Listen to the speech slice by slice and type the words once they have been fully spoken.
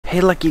Hey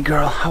lucky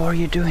girl, how are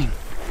you doing?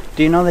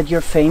 Do you know that you're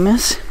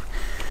famous?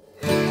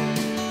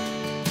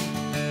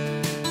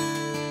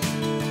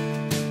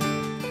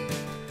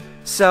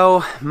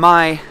 So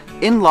my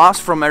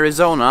in-laws from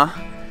Arizona,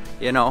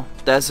 you know,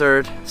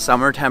 desert,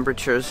 summer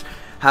temperatures,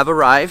 have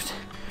arrived,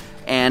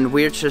 and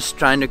we're just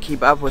trying to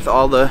keep up with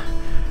all the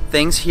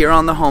things here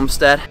on the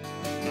homestead.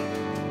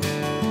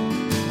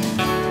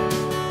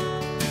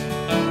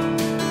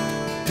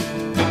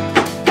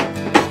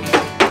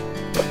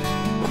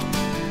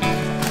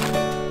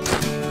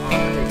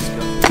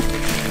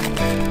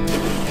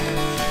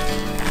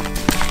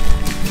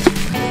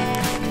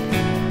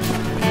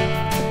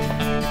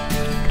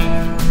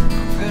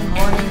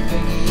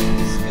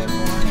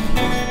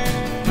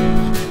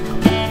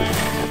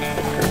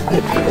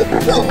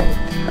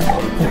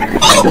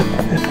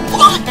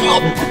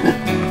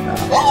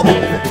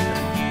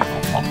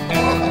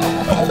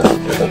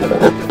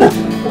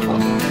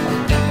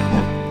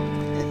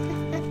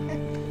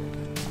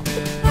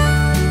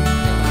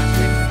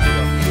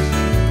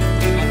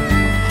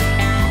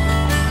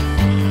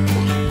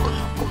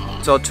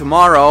 So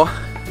tomorrow,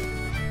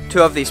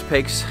 2 of these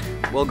pigs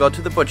will go to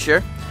the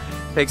butcher.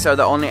 Pigs are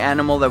the only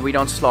animal that we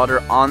don't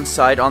slaughter on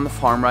site on the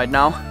farm right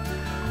now,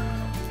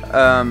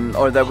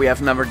 or that we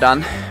have never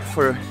done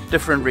for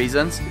different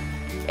reasons.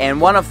 And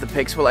one of the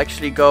pigs will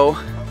actually go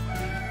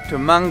to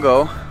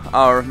Mungo,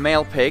 our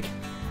male pig,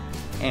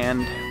 and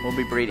we'll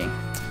be breeding.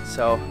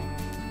 So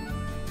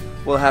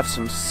we'll have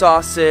some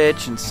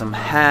sausage and some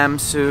ham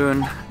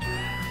soon.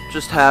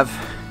 Just have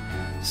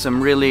some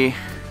really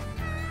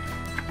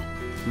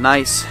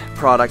nice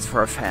products for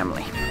our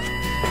family.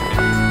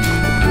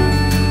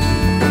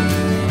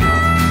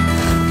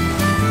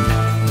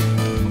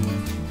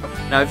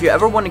 Now if you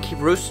ever want to keep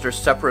roosters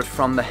separate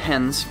from the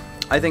hens,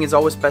 I think it's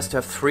always best to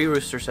have 3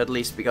 roosters at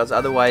least, because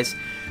otherwise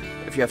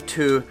if you have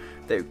 2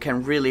 they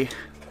can really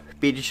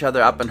beat each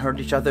other up and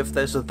hurt each other. If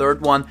there's a 3rd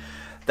one,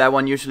 that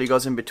one usually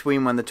goes in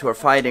between when the 2 are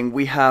fighting.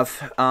 We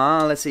have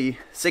let's see,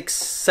 6,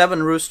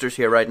 7 roosters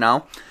here right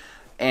now,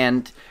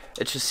 and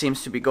it just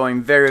seems to be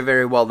going very,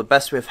 very well. The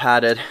best we've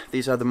had it.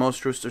 These are the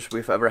most roosters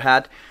we've ever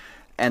had,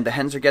 and the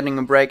hens are getting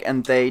a break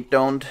and they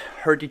don't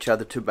hurt each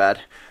other too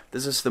bad.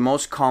 This is the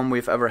most calm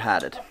we've ever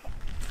had it.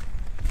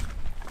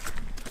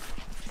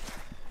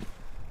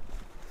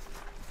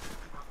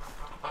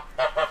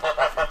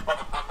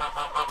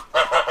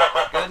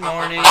 Good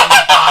morning.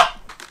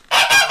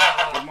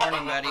 Good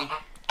morning, buddy.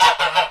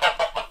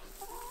 How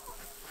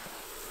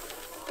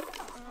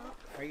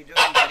are you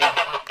doing, buddy?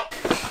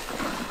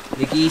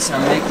 The geese are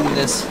making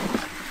this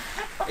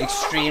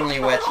extremely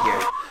wet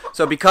here.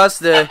 So because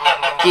the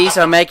geese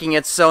are making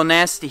it so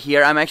nasty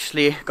here, I'm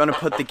actually gonna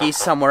put the geese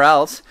somewhere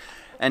else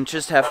and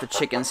just have the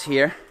chickens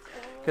here,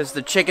 because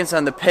the chickens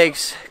and the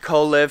pigs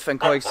co-live and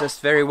coexist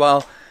very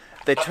well.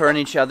 They turn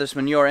each other's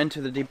manure into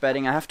the deep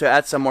bedding. I have to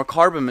add some more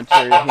carbon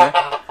material here,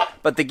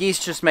 but the geese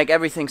just make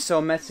everything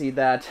so messy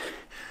that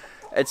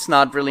it's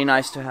not really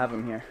nice to have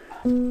them here.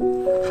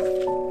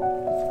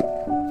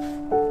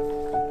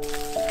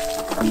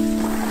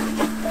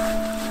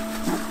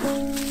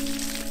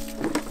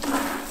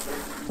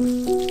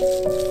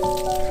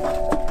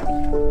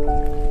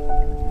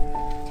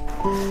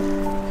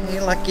 Hey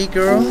lucky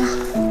girl,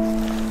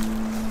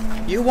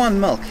 you want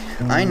milk,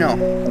 I know.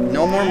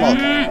 No more milk.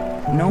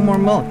 No more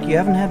milk. You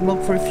haven't had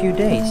milk for a few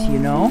days, you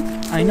know?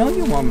 I know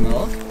you want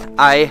milk.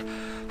 I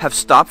have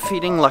stopped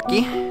feeding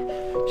Lucky.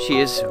 She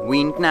is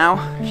weaned now.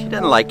 She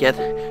didn't like it,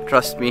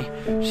 trust me.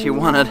 She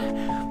wanted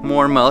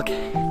more milk.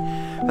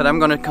 But I'm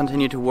gonna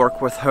continue to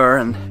work with her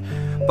and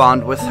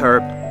bond with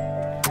her.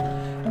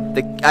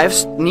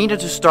 I've needed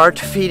to start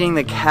feeding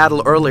the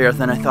cattle earlier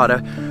than I thought.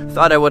 I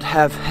thought I would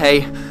have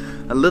hay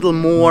a little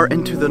more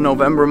into the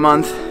November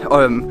month,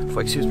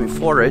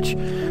 forage,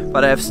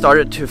 but I have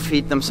started to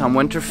feed them some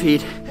winter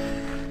feed,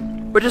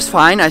 which is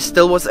fine. I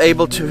still was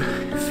able to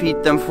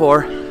feed them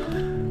for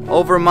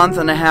over a month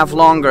and a half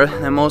longer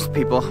than most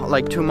people,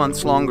 like 2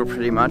 months longer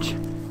pretty much.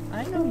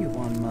 I know you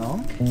want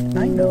milk,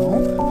 I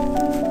know.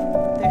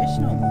 There is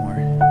no more.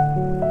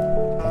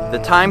 The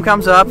time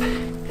comes up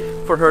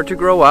for her to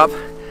grow up.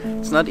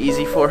 It's not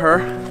easy for her,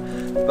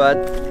 but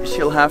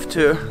she'll have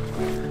to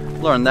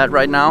learn that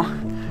right now.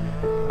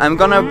 I'm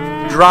gonna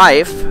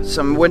drive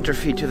some winter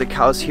feed to the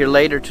cows here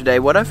later today.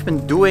 What I've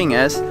been doing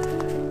is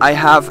I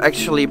have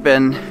actually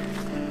been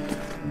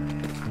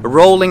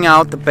rolling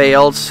out the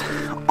bales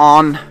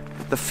on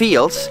the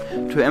fields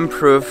to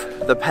improve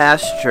the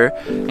pasture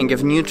and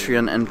give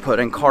nutrient input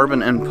and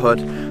carbon input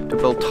to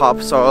build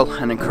topsoil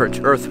and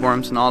encourage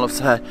earthworms and all of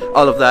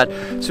that.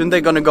 Soon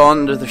they're gonna go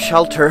under the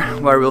shelter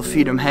where we'll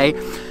feed them hay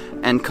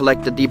and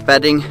collect the deep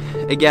bedding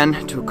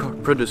again to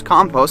produce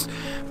compost.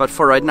 But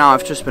for right now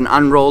I've just been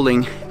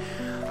unrolling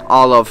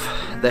all of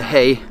the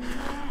hay,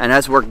 and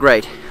that's worked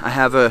great. I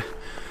have a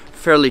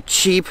fairly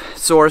cheap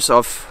source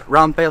of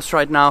round bales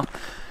right now,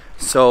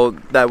 so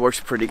that works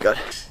pretty good.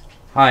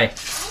 Hi.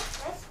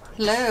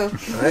 Hello.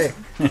 Hi.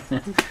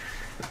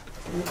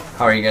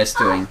 How are you guys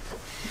doing?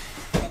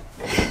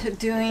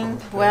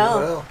 Doing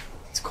well.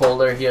 It's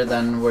colder here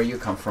than where you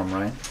come from,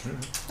 right?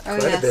 Oh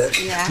quite yes, a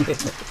bit. yeah.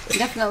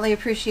 Definitely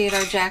appreciate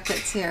our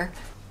jackets here.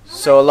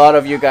 So a lot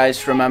of you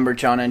guys remember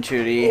John and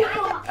Judy,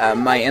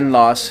 my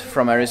in-laws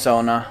from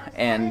Arizona,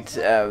 and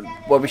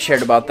what we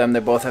shared about them. They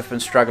both have been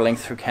struggling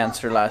through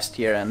cancer last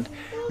year, and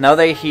now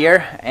they're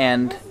here,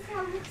 and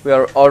we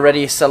are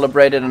already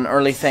celebrated an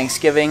early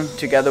Thanksgiving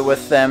together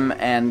with them,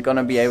 and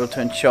gonna be able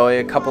to enjoy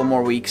a couple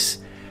more weeks,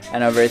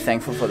 and are very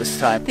thankful for this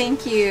time.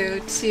 Thank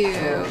you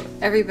to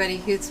everybody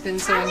who's been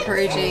so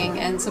encouraging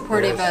and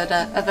supportive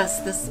of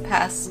us this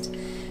past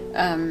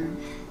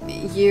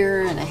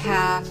year and a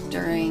half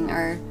during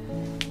our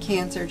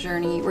cancer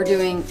journey. We're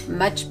doing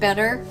much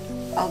better.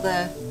 All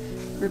the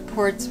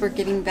reports we're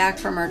getting back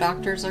from our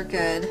doctors are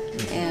good,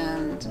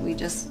 and we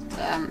just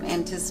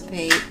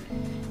anticipate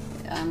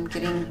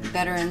getting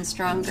better and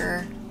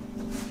stronger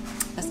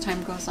as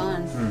time goes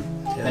on.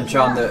 Yeah. And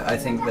John, I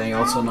think they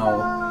also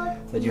know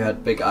that you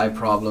had big eye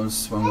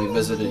problems when we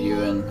visited you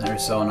in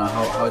Arizona.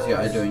 How's your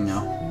eye doing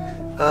now?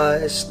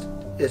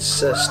 It's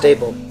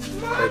stable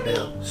right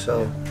now,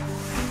 so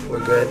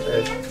we're good.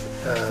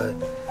 I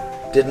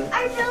didn't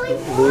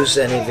lose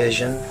any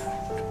vision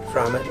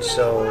from it,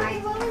 so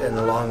in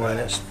the long run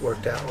it's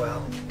worked out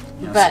well.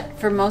 Yes. But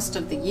for most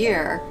of the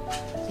year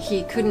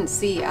he couldn't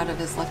see out of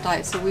his left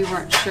eye, so we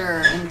weren't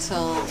sure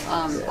until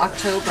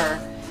October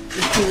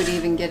if he would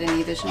even get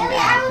any vision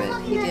back,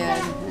 but he did.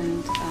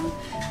 And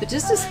but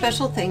just a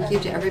special thank you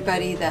to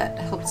everybody that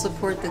helped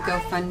support the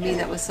GoFundMe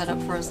that was set up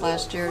for us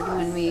last year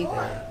when we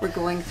were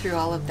going through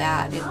all of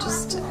that. It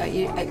just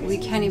we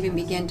can't even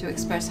begin to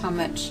express how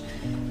much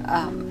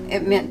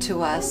it meant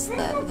to us,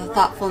 the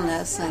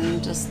thoughtfulness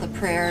and just the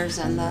prayers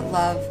and the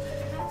love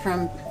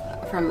from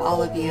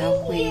all of you.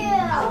 We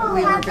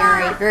were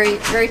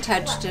very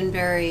touched and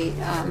very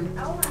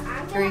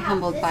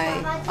humbled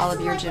by all of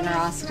your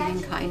generosity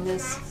and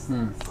kindness.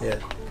 Yeah.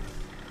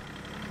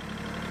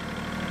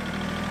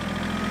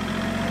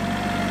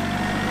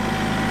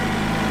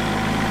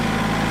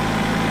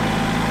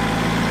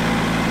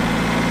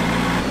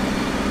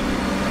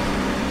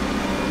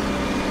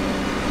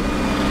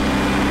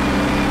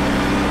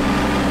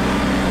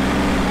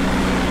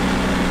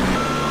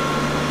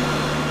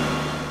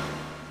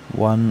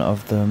 One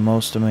of the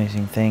most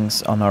amazing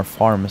things on our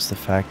farm is the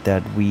fact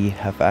that we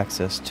have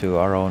access to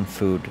our own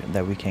food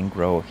that we can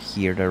grow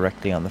here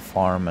directly on the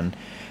farm, and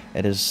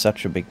it is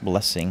such a big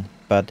blessing.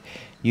 But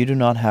you do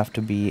not have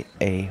to be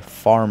a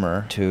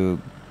farmer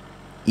to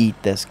eat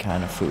this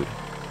kind of food.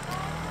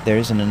 There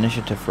is an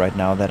initiative right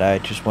now that I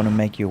just want to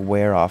make you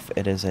aware of.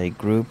 It is a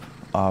group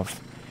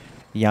of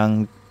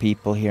young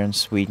people here in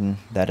Sweden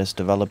that is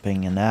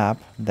developing an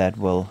app that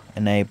will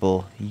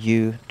enable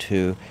you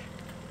to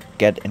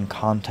get in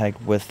contact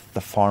with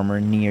the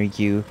farmer near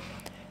you,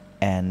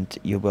 and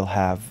you will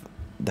have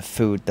the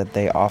food that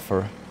they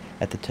offer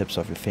at the tips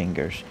of your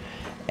fingers.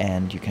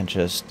 And you can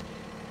just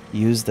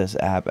use this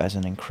app as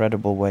an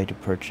incredible way to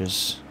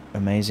purchase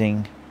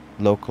amazing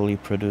locally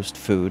produced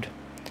food,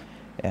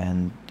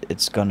 and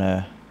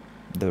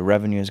the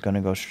revenue is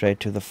gonna go straight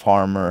to the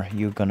farmer.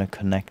 You're gonna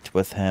connect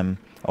with him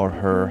or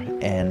her,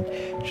 and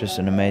just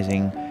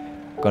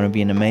going to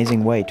be an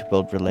amazing way to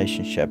build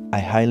relationship. I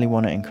highly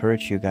want to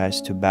encourage you guys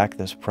to back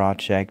this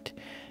project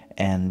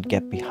and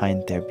get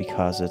behind there,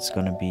 because it's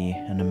going to be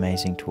an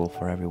amazing tool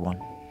for everyone.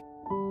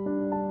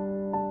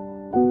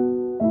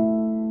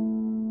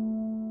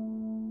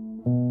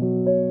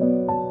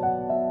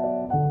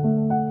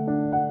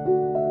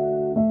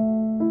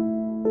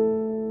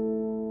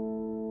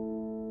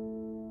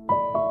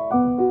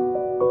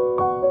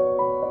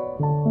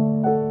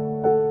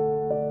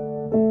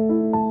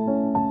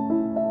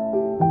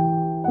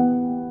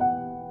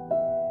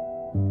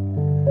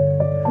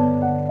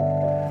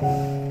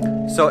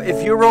 So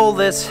if you roll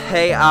this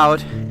hay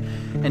out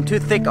in too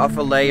thick of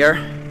a layer,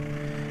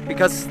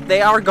 because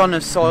they are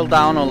gonna soil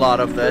down a lot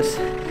of this,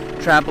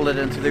 trample it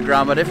into the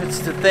ground, but if it's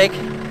too thick,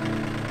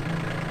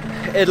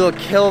 it'll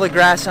kill the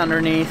grass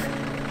underneath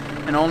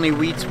and only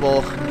weeds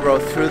will grow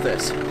through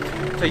this.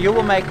 So you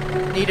will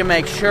need to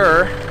make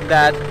sure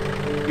that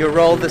you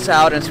roll this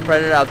out and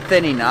spread it out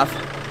thin enough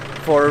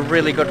for a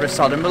really good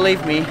result. And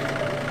believe me,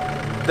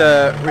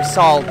 the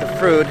result, the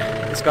fruit,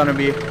 is gonna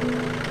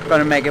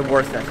make it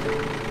worth it.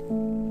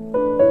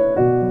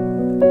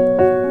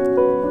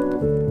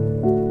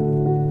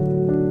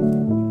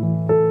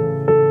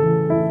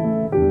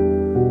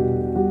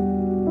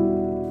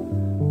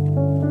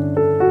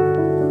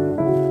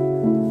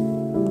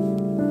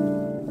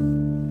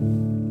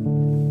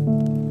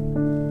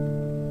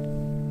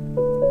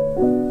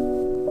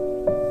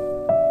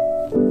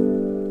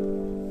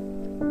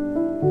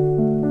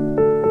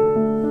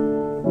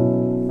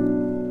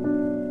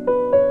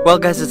 Well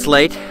guys, it's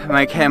late.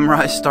 My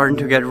camera is starting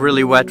to get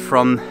really wet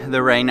from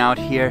the rain out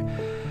here.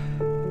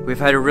 We've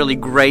had a really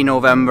grey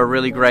November,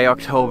 really grey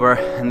October,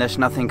 and there's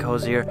nothing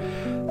cozier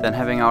than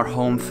having our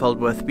home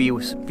filled with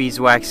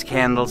beeswax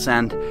candles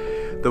and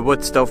the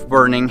wood stove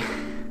burning,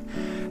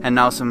 and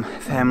now some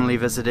family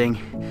visiting.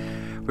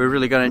 We're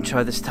really gonna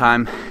enjoy this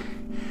time.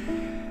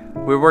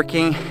 We're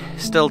working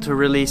still to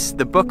release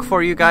the book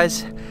for you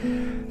guys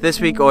this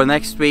week or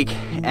next week,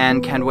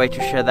 and can't wait to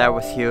share that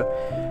with you.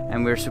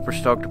 And we're super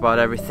stoked about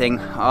everything.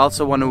 I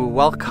also want to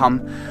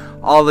welcome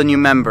all the new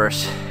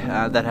members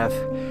that have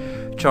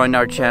joined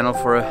our channel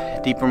for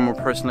a deeper, more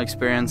personal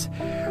experience.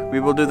 We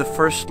will do the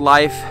first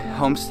live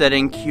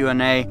homesteading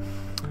Q&A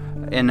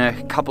in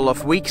a couple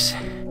of weeks,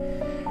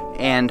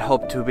 and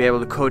hope to be able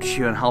to coach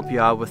you and help you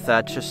out with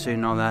that, just so you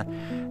know that.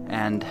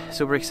 And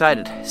super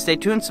excited. Stay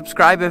tuned,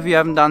 subscribe if you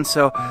haven't done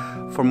so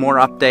for more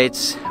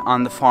updates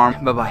on the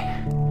farm. Bye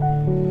bye.